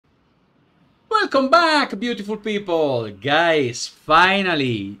Welcome back, beautiful people! Guys,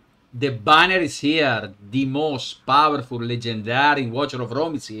 finally, the banner is here. The most powerful legendary Watcher of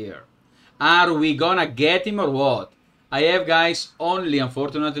Rome is here. Are we gonna get him or what? I have, guys, only,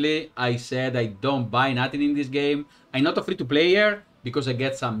 unfortunately, I said I don't buy nothing in this game. I'm not a free-to-play player because I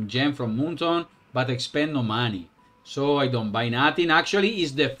get some gem from Moonton, but I spend no money. So I don't buy nothing. Actually,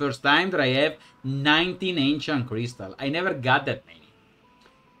 it's the first time that I have 19 Ancient Crystal. I never got that many.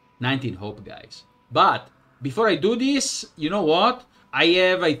 19 hope, guys. But before I do this, you know what? I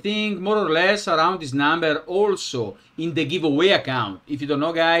have, I think, more or less around this number also in the giveaway account. If you don't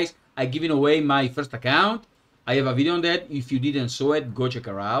know, guys, I'm giving away my first account. I have a video on that. If you didn't saw it, go check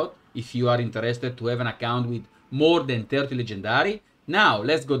her out. If you are interested to have an account with more than 30 legendary. Now,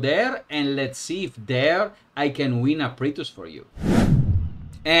 let's go there and let's see if there I can win a Praetus for you.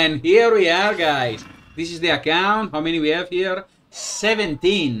 And here we are, guys. This is the account. How many we have here?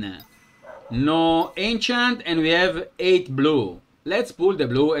 17. No enchant, and we have 8 blue. Let's pull the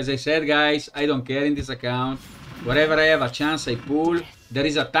blue. As I said, guys, I don't care in this account. Wherever I have a chance, I pull. There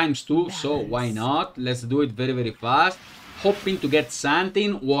is a ×2, so why not? Let's do it very, very fast. Hoping to get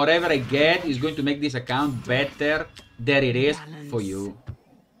something. Whatever I get is going to make this account better than it is for you.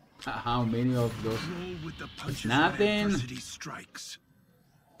 How many of those? It's nothing.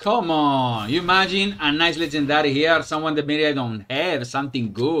 Come on, you imagine a nice legendary here, someone that maybe I don't have,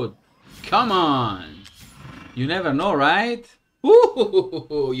 something good. Come on. You never know, right?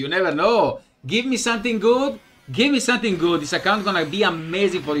 Ooh, you never know. Give me something good. Give me something good. This account is gonna be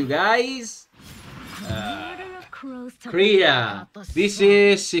amazing for you guys. Kriya. This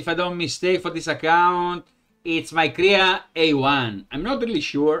is, if I don't mistake for this account, it's my Kriya A1. I'm not really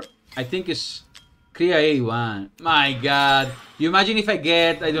sure. I think it's Kriya A1. My god. You imagine if I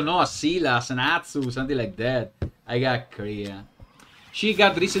get, I don't know, a Silas, an Atsu, something like that. I got Kriya. She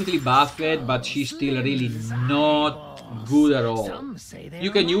got recently buffed, but she's still really not good at all. You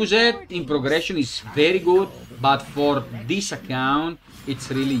can use it in progression, it's very good, but for this account,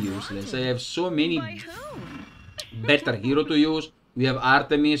 it's really useless. I have so many better hero to use. We have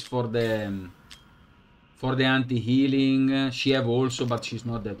Artemis for the anti-healing. She have also, but she's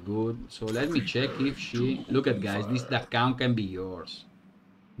not that good. So let me check if she... Look at, guys, this account can be yours.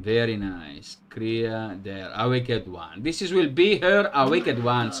 Very nice. Kriya there. Awakened 1. This will be her Awakened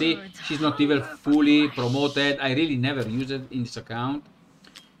 1. See, she's not even fully promoted. I really never use it in this account.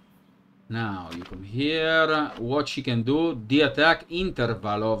 Now, you come here. What she can do. The attack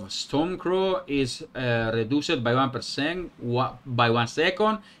interval of Stormcrow is reduced by 1% by 1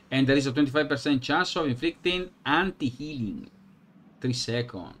 second. And there is a 25% chance of inflicting anti-healing. 3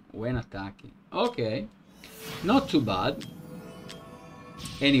 seconds when attacking. Okay. Not too bad.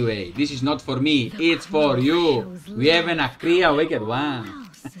 Anyway, this is not for me. It's for you. We have an Kriya Awakened 1.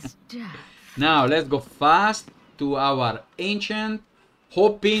 Now, let's go fast to our Ancient.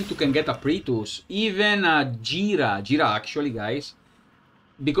 Hoping to can get a Praetus. Even a Jira. Jira, actually, guys.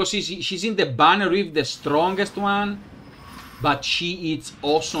 Because she's in the banner with the strongest one. But she is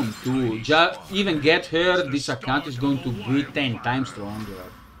awesome too. Just even get her, this account is going to be 10 times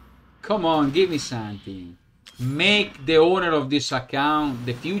stronger. Come on, give me something. Make the owner of this account,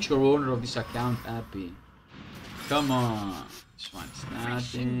 the future owner of this account, happy. Come on. This one's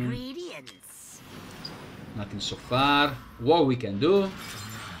nothing. Nothing so far. What we can do?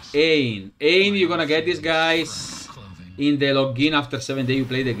 Ain. Ain, you're gonna get this, guys, in the login after 7 days you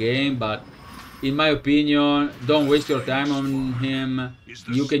play the game, but in my opinion, don't waste your time on him.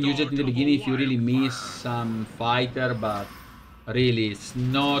 You can use it in the beginning if you really miss some fighter, but really it's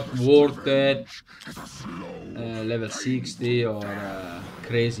not worth it. Level 60 or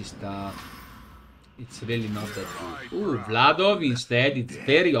crazy stuff. It's really not that good. Ooh, Vladov instead, it's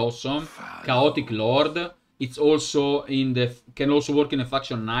very awesome. Chaotic Lord. It's also in the, can also work in a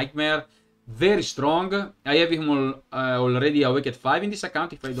faction Nightmare. Very strong. I have him already Awakened 5 in this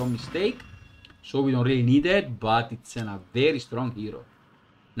account if I don't mistake. So we don't really need it, but it's a very strong hero.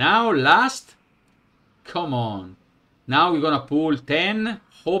 Now, last. Come on. Now we're gonna pull 10,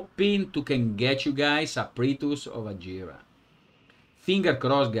 hoping to can get you guys a Praetus of a Jira. Finger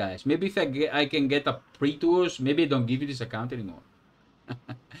crossed, guys. Maybe if I can get a Praetus, maybe I don't give you this account anymore.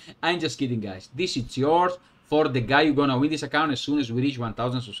 I'm just kidding, guys. This is yours for the guy who's gonna win this account as soon as we reach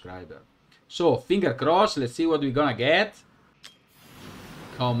 1,000 subscribers. So, finger crossed. Let's see what we're gonna get.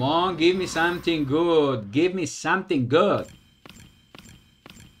 Come on, give me something good. Give me something good.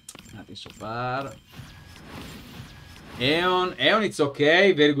 Nothing so far. Aeon, it's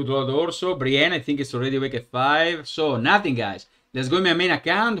okay. Very good roll also. Brienne, I think it's already Awakened 5. So, nothing, guys. Let's go in my main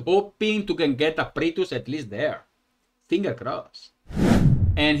account, hoping to can get a Praetus at least there. Finger crossed.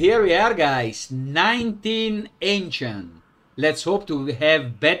 And here we are, guys. 19 Ancient. Let's hope to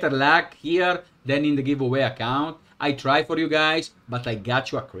have better luck here than in the giveaway account. I try for you guys, but I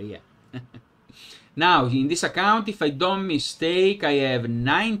got you a Kriya. Now, in this account, if I don't mistake, I have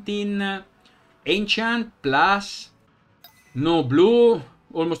 19 Ancient plus no blue,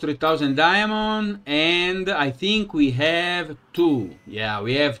 almost 3000 diamond, and I think we have 2. Yeah,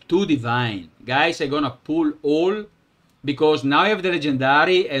 we have 2 divine. Guys, I'm gonna pull all, because now I have the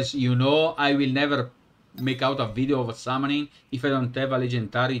legendary. As you know, I will never make out a video of summoning if I don't have a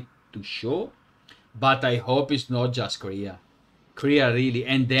legendary to show. But I hope it's not just Kriya. Kriya really,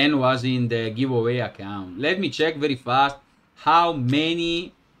 and then was in the giveaway account. Let me check very fast how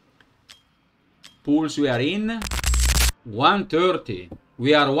many pulls we are in. 130.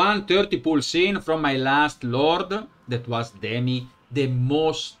 We are 130 pulls in from my last Lord. That was Demi, the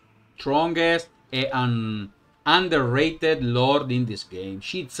most strongest and underrated Lord in this game.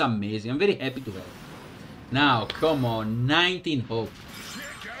 She's amazing. I'm very happy to have her. Now, come on, 19 hope.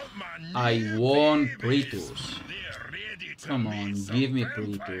 I want Pritus. Come on, give me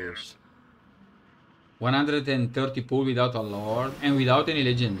Pritus. 130 pull without a Lord and without any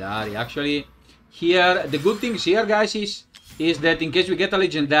legendary. Actually, here, the good things here, guys, is that in case we get a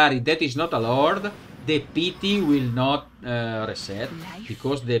legendary that is not a Lord, the PT will not reset,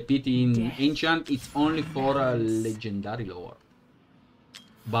 because the PT in Ancient is only for a legendary Lord.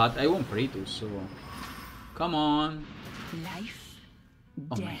 But I want Pritus, so come on.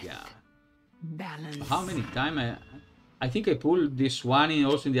 Oh my god. Balance. How many times I think I pulled this one in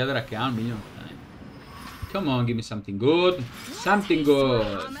also in the other account million times. Come on, give me something good. Something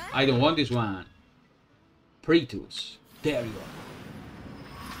good. I don't want this one. Pritus. There you are.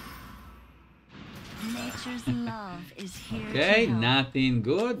 Nature's love is here. Okay, nothing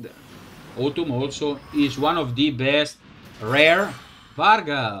good. Autumn also is one of the best rare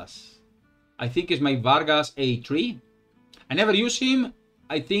Vargas. I think it's my Vargas A3. I never use him.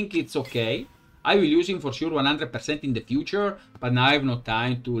 I think it's okay. I will use him for sure 100% in the future, but now I have no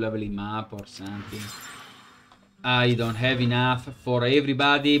time to level him up or something. I don't have enough for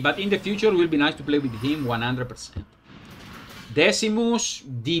everybody, but in the future it will be nice to play with him 100%. Decimus,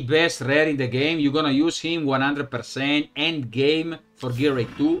 the best rare in the game. You're gonna use him 100% end game for Gear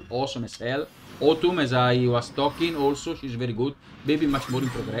Rate 2. Awesome as hell. Autumn, as I was talking, also she's very good. Maybe much more in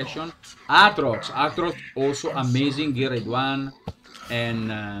progression. Aatrox. Aatrox also amazing. Gear Rate 1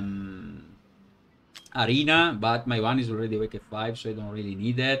 and Arena, but my one is already Wicked 5, so I don't really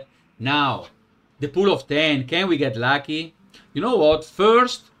need that. Now, the pool of 10. Can we get lucky? You know what?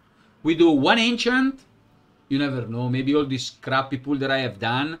 First, we do 1 Ancient. You never know. Maybe all this crappy pool that I have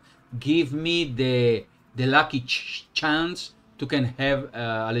done give me the lucky chance to can have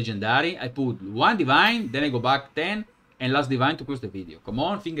a legendary. I put 1 divine, then I go back 10, and last divine to close the video. Come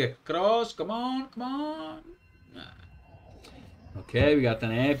on, finger crossed. Come on, come on. Okay, we got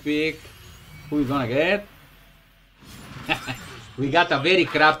an epic. Who we gonna get? We got a very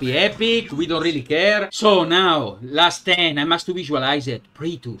crappy epic. We don't really care. So now, last 10. I must visualize it.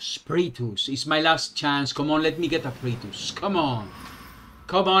 Pritus. Pritus. It's my last chance. Come on, let me get a Pritus. Come on.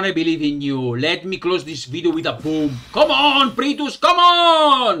 Come on, I believe in you. Let me close this video with a boom. Come on, Pritus. Come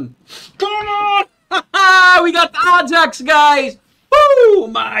on. Come on. We got Ajax, guys. Oh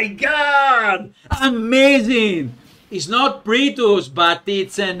my god. Amazing. It's not Pritus, but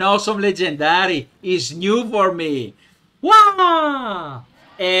it's an awesome legendary. It's new for me. Wow!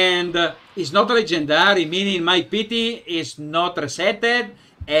 And it's not a legendary, meaning my PT is not resetted.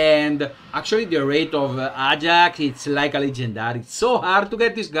 And actually the rate of Ajax, it's like a legendary. It's so hard to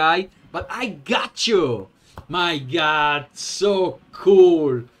get this guy, but I got you. My god, so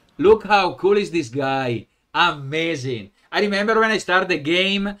cool. Look how cool is this guy. Amazing. I remember when I started the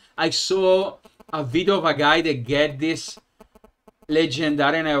game, I saw a video of a guy that get this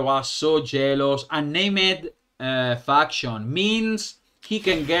legendary and I was so jealous. Unnamed faction means he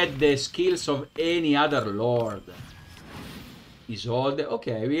can get the skills of any other lord. Isolde,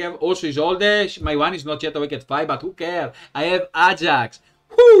 okay, we have also Isolde. My one is not yet awake at 5, but who cares? I have Ajax.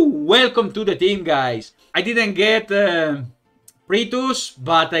 Whoo! Welcome to the team, guys. I didn't get Pritus,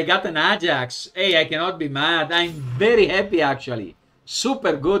 but I got an Ajax. Hey, I cannot be mad. I'm very happy, actually.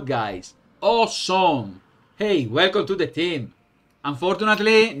 Super good, guys. Awesome. Hey, welcome to the team.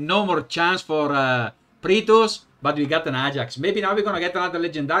 Unfortunately, no more chance for Pritus, but we got an Ajax. Maybe now we're gonna get another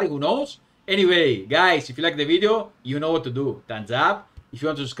legendary, who knows? Anyway, guys, if you like the video, you know what to do. Thumbs up. If you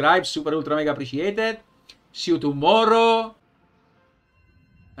want to subscribe, super ultra mega appreciated. See you tomorrow.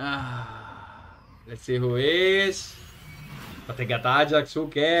 Let's see who is. But I got Ajax, who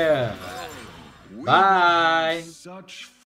cares? Bye.